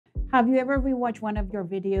Have you ever rewatched one of your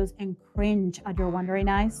videos and cringe at your wandering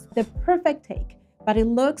eyes? The perfect take, but it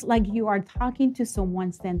looks like you are talking to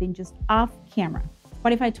someone standing just off camera.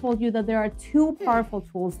 What if I told you that there are two powerful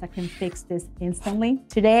tools that can fix this instantly?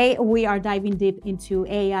 Today, we are diving deep into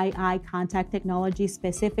AI eye contact technology,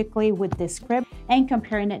 specifically with Descript, and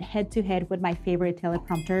comparing it head to head with my favorite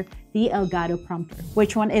teleprompter, the Elgato Prompter.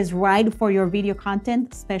 Which one is right for your video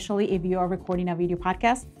content, especially if you are recording a video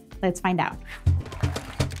podcast? Let's find out.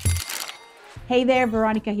 Hey there,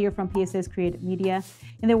 Veronica here from PSS Creative Media.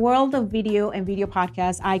 In the world of video and video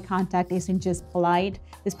podcasts, eye contact isn't just polite.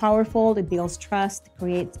 It's powerful, it builds trust,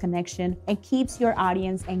 creates connection, and keeps your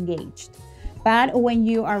audience engaged. But when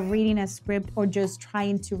you are reading a script or just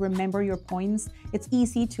trying to remember your points, it's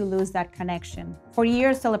easy to lose that connection. For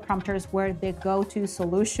years, teleprompters were the go-to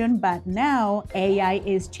solution, but now AI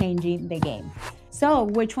is changing the game. So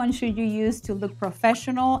which one should you use to look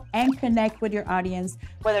professional and connect with your audience,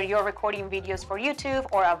 whether you're recording videos for YouTube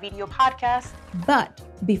or a video podcast? But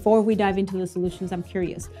before we dive into the solutions, I'm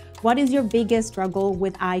curious, what is your biggest struggle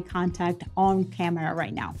with eye contact on camera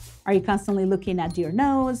right now? Are you constantly looking at your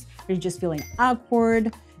nose? Are you just feeling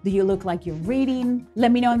awkward? Do you look like you're reading?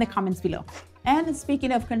 Let me know in the comments below. And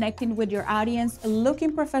speaking of connecting with your audience,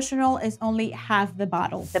 looking professional is only half the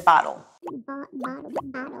battle. The bottle.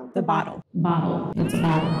 It's a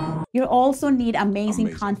bottle. You also need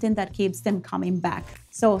amazing content that keeps them coming back.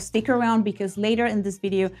 So stick around because later in this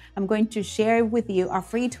video, I'm going to share with you a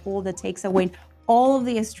free tool that takes away all of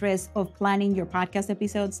the stress of planning your podcast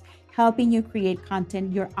episodes, helping you create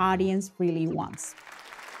content your audience really wants.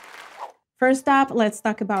 First up, let's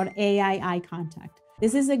talk about AI eye contact.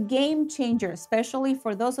 This is a game changer, especially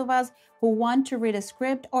for those of us who want to read a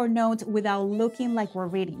script or notes without looking like we're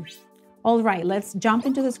reading. All right, let's jump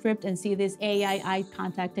into the script and see this AI eye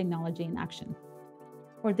contact technology in action.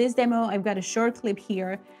 For this demo, I've got a short clip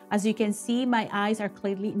here. As you can see, my eyes are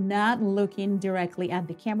clearly not looking directly at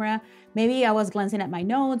the camera. Maybe I was glancing at my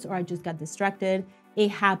notes or I just got distracted.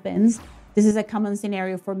 It happens. This is a common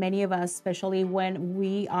scenario for many of us, especially when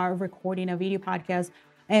we are recording a video podcast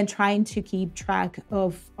and trying to keep track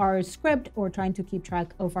of our script or trying to keep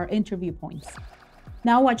track of our interview points.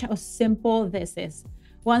 Now watch how simple this is.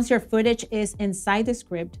 Once your footage is inside the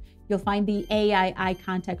script, you'll find the AI eye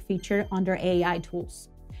contact feature under AI tools.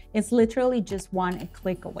 It's literally just one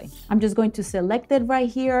click away. I'm just going to select it right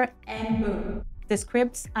here and boom. The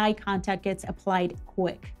script's eye contact gets applied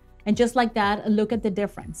quick. And just like that, look at the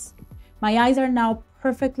difference. My eyes are now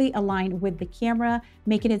perfectly aligned with the camera,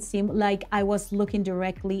 making it seem like I was looking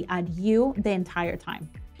directly at you the entire time.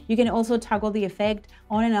 You can also toggle the effect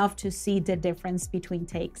on and off to see the difference between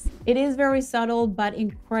takes. It is very subtle, but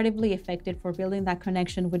incredibly effective for building that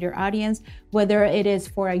connection with your audience, whether it is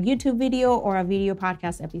for a YouTube video or a video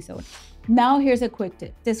podcast episode. Now here's a quick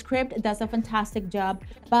tip. The script does a fantastic job,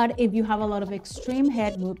 but if you have a lot of extreme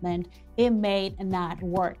head movement, it may not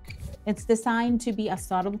work. It's designed to be a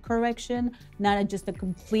subtle correction, not just a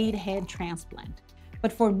complete head transplant.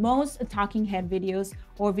 But for most talking head videos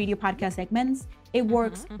or video podcast segments, it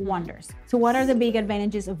works wonders. So what are the big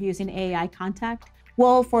advantages of using AI contact?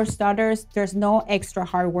 Well, for starters, there's no extra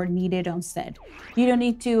hardware needed on set. You don't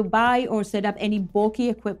need to buy or set up any bulky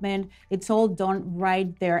equipment. It's all done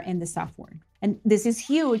right there in the software. And this is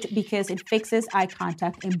huge because it fixes eye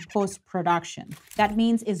contact in post-production. That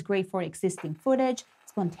means it's great for existing footage,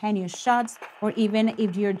 spontaneous shots, or even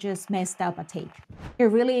if you're just messed up a take. It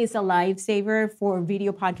really is a lifesaver for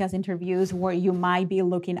video podcast interviews where you might be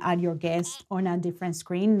looking at your guest on a different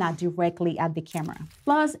screen, not directly at the camera.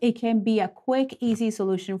 Plus, it can be a quick, easy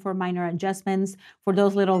solution for minor adjustments. For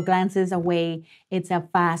those little glances away, it's a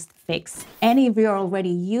fast fix. And if you're already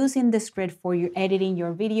using the script for your editing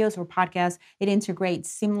your videos or podcasts, it integrates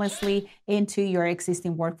seamlessly into your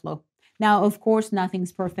existing workflow. Now, of course,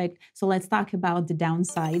 nothing's perfect, so let's talk about the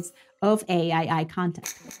downsides of AI eye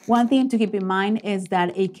contact. One thing to keep in mind is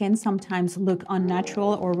that it can sometimes look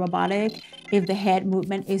unnatural or robotic if the head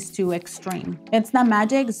movement is too extreme. It's not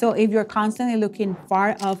magic, so if you're constantly looking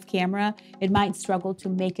far off camera, it might struggle to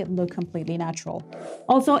make it look completely natural.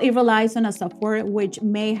 Also, it relies on a software which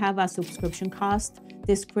may have a subscription cost.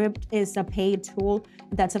 Descript is a paid tool.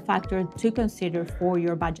 That's a factor to consider for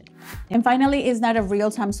your budget. And finally, it's not a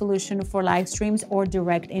real-time solution for live streams or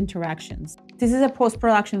direct interactions. This is a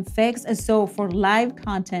post-production fix, so for live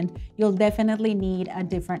content, you'll definitely need a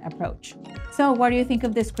different approach. So what do you think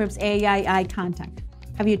of Descript's AI eye contact?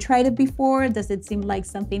 Have you tried it before? Does it seem like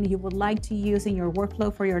something you would like to use in your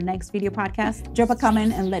workflow for your next video podcast? Drop a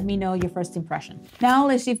comment and let me know your first impression. Now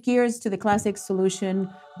let's shift gears to the classic solution,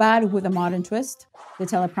 but with a modern twist, the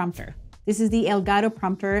teleprompter. This is the Elgato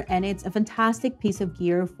Prompter, and it's a fantastic piece of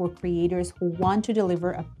gear for creators who want to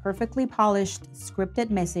deliver a perfectly polished,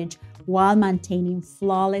 scripted message while maintaining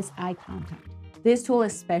flawless eye contact. This tool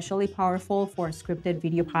is especially powerful for a scripted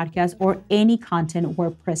video podcast or any content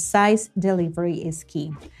where precise delivery is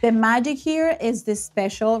key. The magic here is this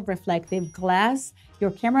special reflective glass.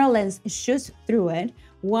 Your camera lens shoots through it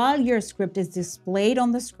while your script is displayed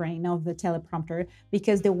on the screen of the teleprompter,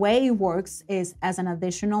 because the way it works is as an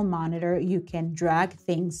additional monitor you can drag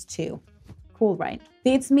things to. Cool, right?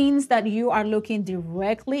 This means that you are looking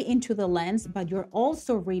directly into the lens, but you're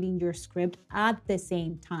also reading your script at the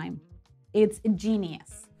same time. It's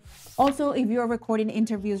genius. Also, if you're recording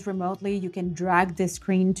interviews remotely, you can drag the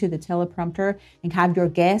screen to the teleprompter and have your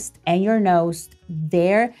guest and your nose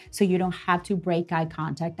there so you don't have to break eye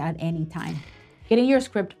contact at any time. Getting your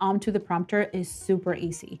script onto the prompter is super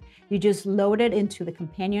easy. You just load it into the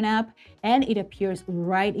companion app and it appears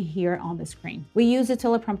right here on the screen. We use the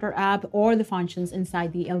teleprompter app or the functions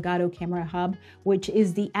inside the Elgato Camera Hub, which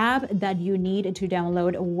is the app that you need to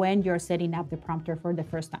download when you're setting up the prompter for the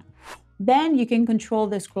first time. Then you can control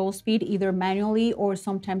the scroll speed either manually or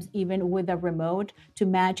sometimes even with a remote to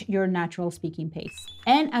match your natural speaking pace.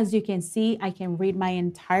 And as you can see, I can read my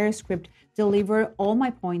entire script, deliver all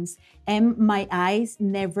my points, and my eyes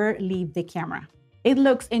never leave the camera. It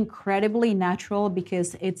looks incredibly natural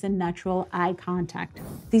because it's a natural eye contact.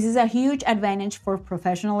 This is a huge advantage for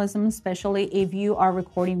professionalism, especially if you are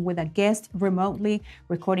recording with a guest remotely,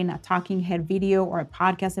 recording a talking head video or a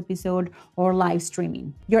podcast episode, or live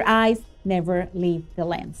streaming. Your eyes never leave the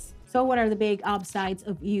lens. So what are the big upsides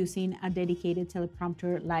of using a dedicated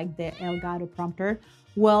teleprompter like the Elgato Prompter?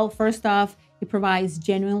 Well, first off, it provides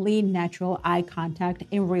genuinely natural eye contact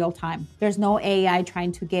in real time. There's no AI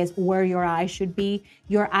trying to guess where your eyes should be.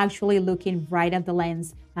 You're actually looking right at the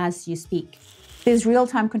lens as you speak. This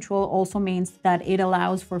real-time control also means that it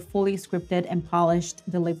allows for fully scripted and polished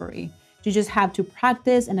delivery. You just have to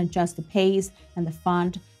practice and adjust the pace and the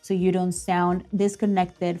font so you don't sound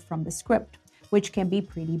disconnected from the script, which can be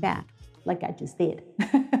pretty bad, like I just did.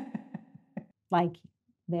 Like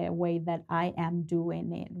the way that I am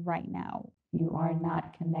doing it right now. You are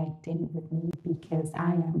not connecting with me because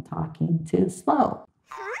I am talking too slow.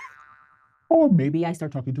 Or maybe I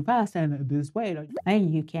start talking too fast and this way,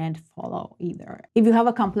 and you can't follow either. If you have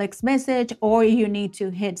a complex message or you need to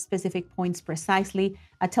hit specific points precisely,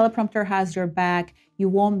 a teleprompter has your back. You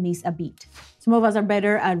won't miss a beat. Some of us are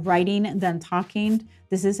better at writing than talking.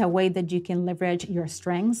 This is a way that you can leverage your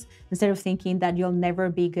strengths. Instead of thinking that you'll never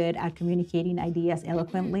be good at communicating ideas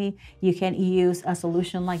eloquently, you can use a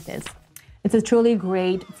solution like this. It's truly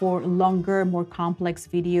great for longer, more complex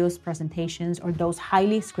videos, presentations, or those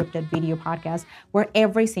highly scripted video podcasts where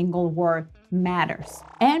every single word matters.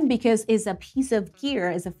 And because it's a piece of gear,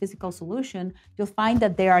 it's a physical solution, you'll find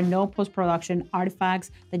that there are no post-production artifacts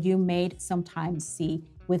that you may sometimes see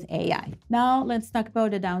with AI. Now, let's talk about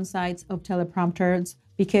the downsides of teleprompters,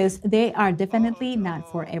 because they are definitely not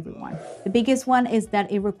for everyone. The biggest one is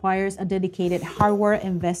that it requires a dedicated hardware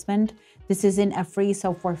investment. This isn't a free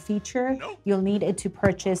software feature. You'll need it to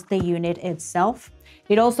purchase the unit itself.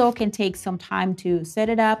 It also can take some time to set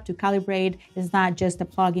it up, to calibrate. It's not just a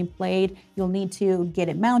plug and play. You'll need to get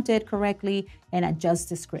it mounted correctly and adjust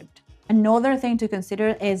the script. Another thing to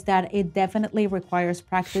consider is that it definitely requires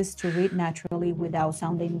practice to read naturally without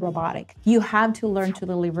sounding robotic. You have to learn to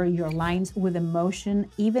deliver your lines with emotion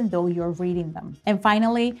even though you're reading them. And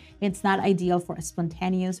finally, it's not ideal for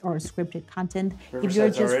spontaneous or scripted content. If you're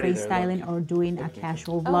just freestyling or doing a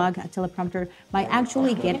casual vlog, a teleprompter might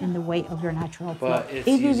actually get in the way of your natural flow. If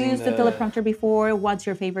you've used the teleprompter before, what's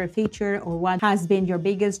your favorite feature or what has been your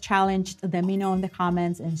biggest challenge? Let me know in the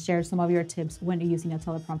comments and share some of your tips when using a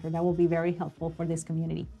teleprompter. That will be very helpful for this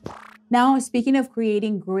community. Now, speaking of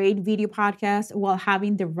creating great video podcasts while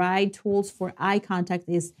having the right tools for eye contact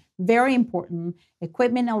is very important.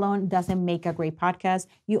 Equipment alone doesn't make a great podcast.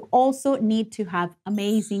 You also need to have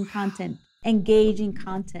amazing content, engaging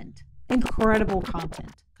content, incredible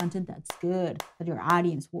content that's good, that your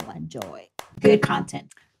audience will enjoy. Good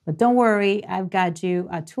content. But don't worry, I've got you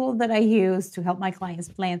a tool that I use to help my clients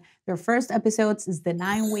plan their first episodes. Is the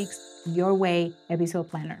 9 Weeks Your Way Episode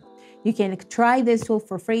Planner. You can try this tool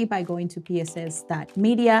for free by going to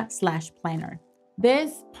pss.media/planner.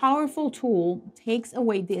 This powerful tool takes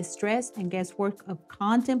away the stress and guesswork of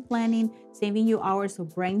content planning, saving you hours of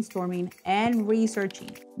brainstorming and researching.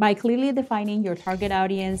 By clearly defining your target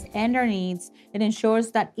audience and their needs, it ensures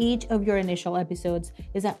that each of your initial episodes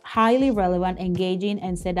is highly relevant, engaging,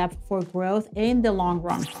 and set up for growth in the long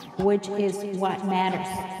run, which is what matters.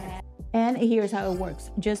 And here's how it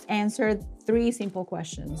works. Just answer 3 simple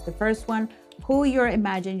questions. The first one, who you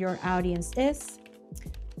imagine your audience is.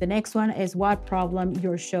 The next one is what problem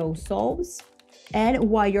your show solves and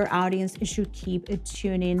why your audience should keep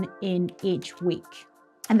tuning in each week.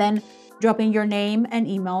 And then drop in your name and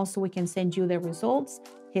email so we can send you the results.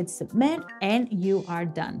 Hit submit and you are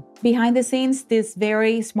done. Behind the scenes, this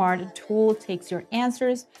very smart tool takes your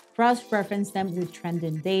answers, cross-reference them with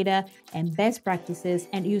trending data and best practices,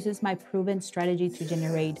 and uses my proven strategy to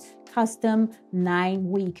generate custom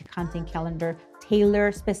 9-week content calendar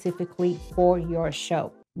tailored specifically for your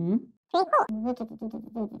show.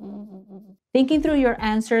 Thinking through your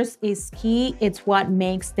answers is key. It's what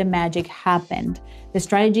makes the magic happen. The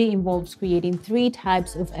strategy involves creating 3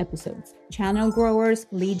 types of episodes: channel growers,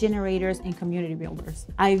 lead generators, and community builders.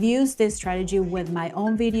 I've used this strategy with my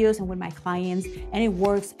own videos and with my clients, and it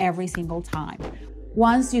works every single time.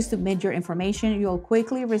 Once you submit your information, you'll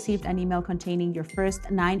quickly receive an email containing your first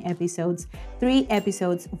 9 episodes, 3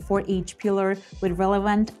 episodes for each pillar with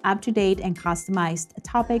relevant, up-to-date, and customized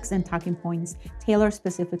topics and talking points tailored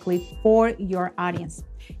specifically for your audience.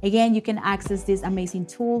 Again, you can access this amazing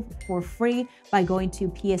tool for free by going to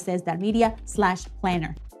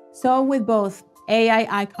pss.media/planner. So with both AI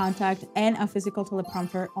eye contact and a physical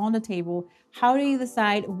teleprompter on the table, how do you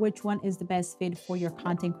decide which one is the best fit for your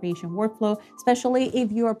content creation workflow, especially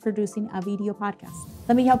if you are producing a video podcast?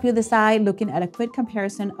 Let me help you decide looking at a quick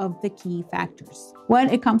comparison of the key factors. When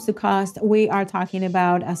it comes to cost, we are talking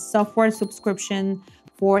about a software subscription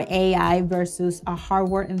for AI versus a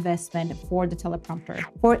hardware investment for the teleprompter.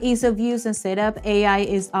 For ease of use and setup, AI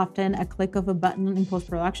is often a click of a button in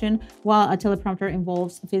post-production, while a teleprompter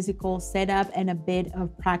involves physical setup and a bit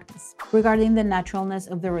of practice. Regarding the naturalness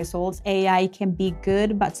of the results, AI can be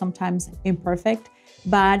good, but sometimes imperfect,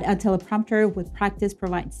 but a teleprompter with practice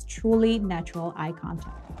provides truly natural eye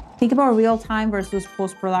contact. Think about real-time versus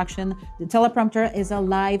post-production. The teleprompter is a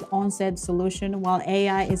live on-set solution, while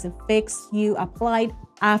AI is a fix you applied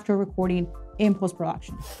after recording in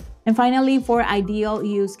post-production. And finally, for ideal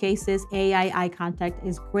use cases, AI eye contact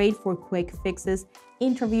is great for quick fixes,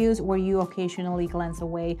 interviews where you occasionally glance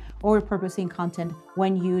away, or repurposing content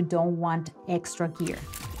when you don't want extra gear.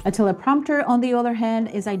 A teleprompter, on the other hand,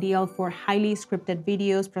 is ideal for highly scripted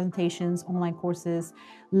videos, presentations, online courses,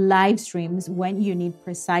 live streams when you need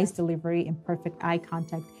precise delivery and perfect eye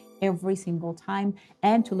contact every single time,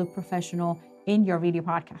 and to look professional in your video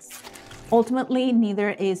podcast. Ultimately,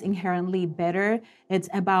 neither is inherently better. It's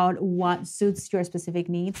about what suits your specific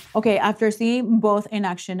needs. Okay, after seeing both in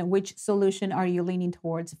action, which solution are you leaning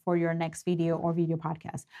towards for your next video or video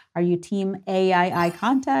podcast? Are you team AI eye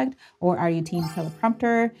contact or are you team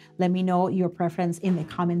teleprompter? Let me know your preference in the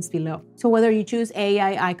comments below. So whether you choose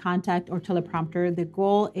AI eye contact or teleprompter, the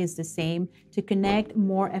goal is the same: to connect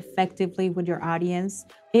more effectively with your audience.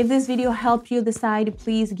 If this video helped you decide,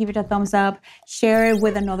 please give it a thumbs up, share it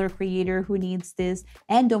with another creator who needs this,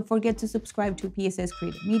 and don't forget to subscribe to PSS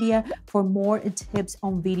Creative Media for more tips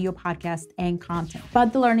on video, podcast, and content.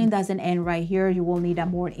 But the learning doesn't end right here. You will need a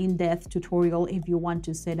more in-depth tutorial if you want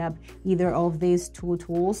to set up either of these 2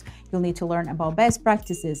 tools. You'll need to learn about best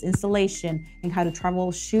practices, installation, and how to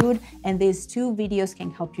troubleshoot, and these 2 videos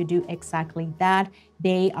can help you do exactly that.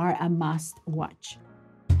 They are a must watch.